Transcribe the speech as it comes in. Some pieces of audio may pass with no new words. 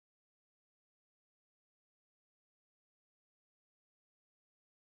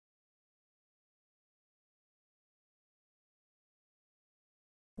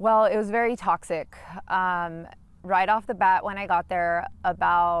Well, it was very toxic. Right off the bat when I got there,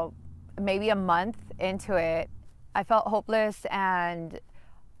 about maybe a month into it, I felt hopeless and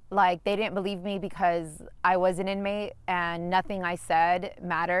like they didn't believe me because I was an inmate and nothing I said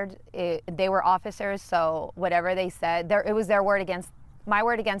mattered. They were officers, so whatever they said, it was their word against my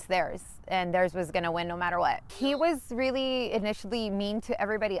word against theirs, and theirs was gonna win no matter what. He was really initially mean to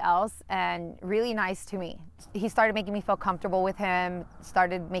everybody else and really nice to me. He started making me feel comfortable with him,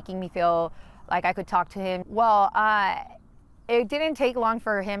 started making me feel like I could talk to him. Well, it didn't take long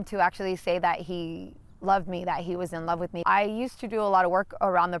for him to actually say that he loved me, that he was in love with me. I used to do a lot of work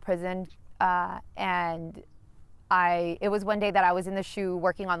around the prison, and it was one day that I was in the SHU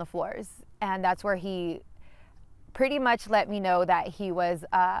working on the floors, and that's where he pretty much let me know that he was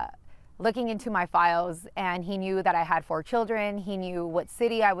looking into my files, and he knew that I had 4 children. He knew what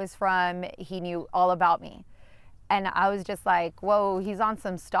city I was from. He knew all about me. And I was just like, whoa, he's on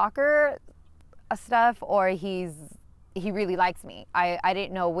some stalker stuff, or he really likes me. I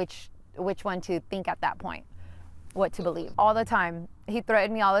didn't know which one to think at that point, what to believe. All the time. He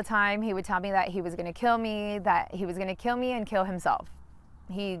threatened me all the time. He would tell me that he was gonna kill me, and kill himself.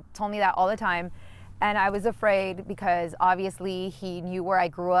 He told me that all the time. And I was afraid because obviously he knew where I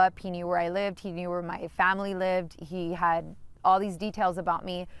grew up, he knew where I lived, he knew where my family lived. He had all these details about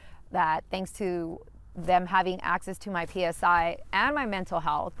me that, thanks to them having access to my PSI and my mental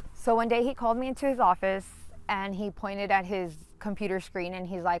health. So one day he called me into his office and he pointed at his computer screen and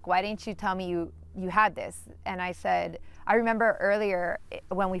he's like, why didn't you tell me you had this? And I said, I remember earlier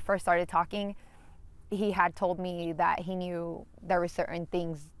when we first started talking, he had told me that he knew there were certain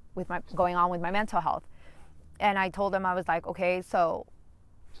things going on with my mental health. And I told him, I was like, okay, so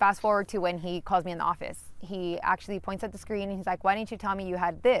fast forward to when he calls me in the office. He actually points at the screen and he's like, why didn't you tell me you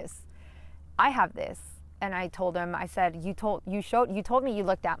had this? I have this. And I told him, I said, you told me you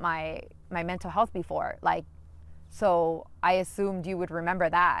looked at my mental health before, like, so I assumed you would remember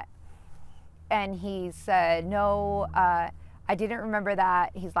that. And he said, no, I didn't remember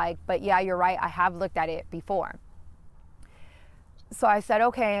that. He's like, but yeah, you're right, I have looked at it before. So I said,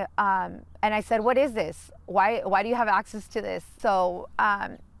 okay, and I said, what is this? Why do you have access to this? So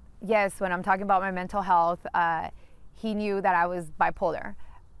yes, when I'm talking about my mental health, he knew that I was bipolar.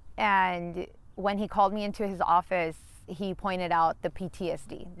 And when he called me into his office, he pointed out the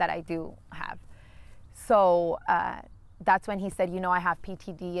PTSD that I do have. So that's when he said, you know, I have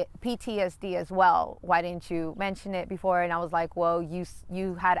PTSD as well. Why didn't you mention it before? And I was like, well,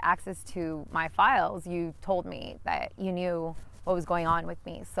 you had access to my files. You told me that you knew what was going on with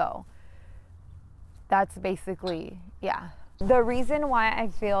me. So that's basically, yeah. The reason why I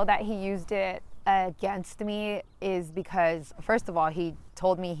feel that he used it against me is because, first of all, he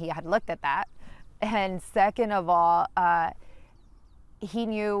told me he had looked at that. And second of all, he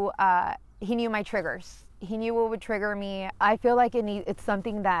knew my triggers. He knew what would trigger me. I feel like it's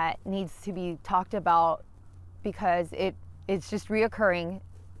something that needs to be talked about because it's just reoccurring.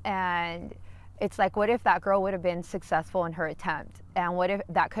 And it's like, what if that girl would have been successful in her attempt? And what if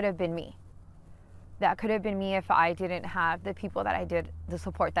that could have been me? That could have been me if I didn't have the people that I did, the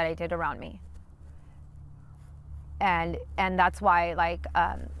support that I did around me. And that's why, like,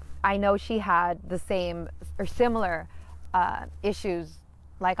 I know she had the same or similar issues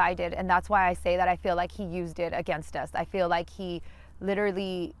like I did. And that's why I say that I feel like he used it against us. I feel like he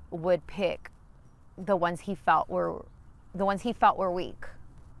literally would pick the ones he felt were weak.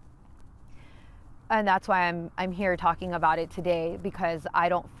 And that's why I'm here talking about it today, because I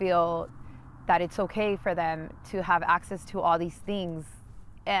don't feel that it's okay for them to have access to all these things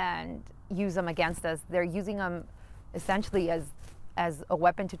and use them against us. They're using them essentially as a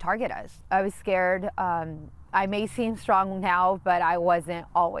weapon to target us. I was scared. I may seem strong now, but I wasn't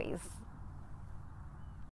always.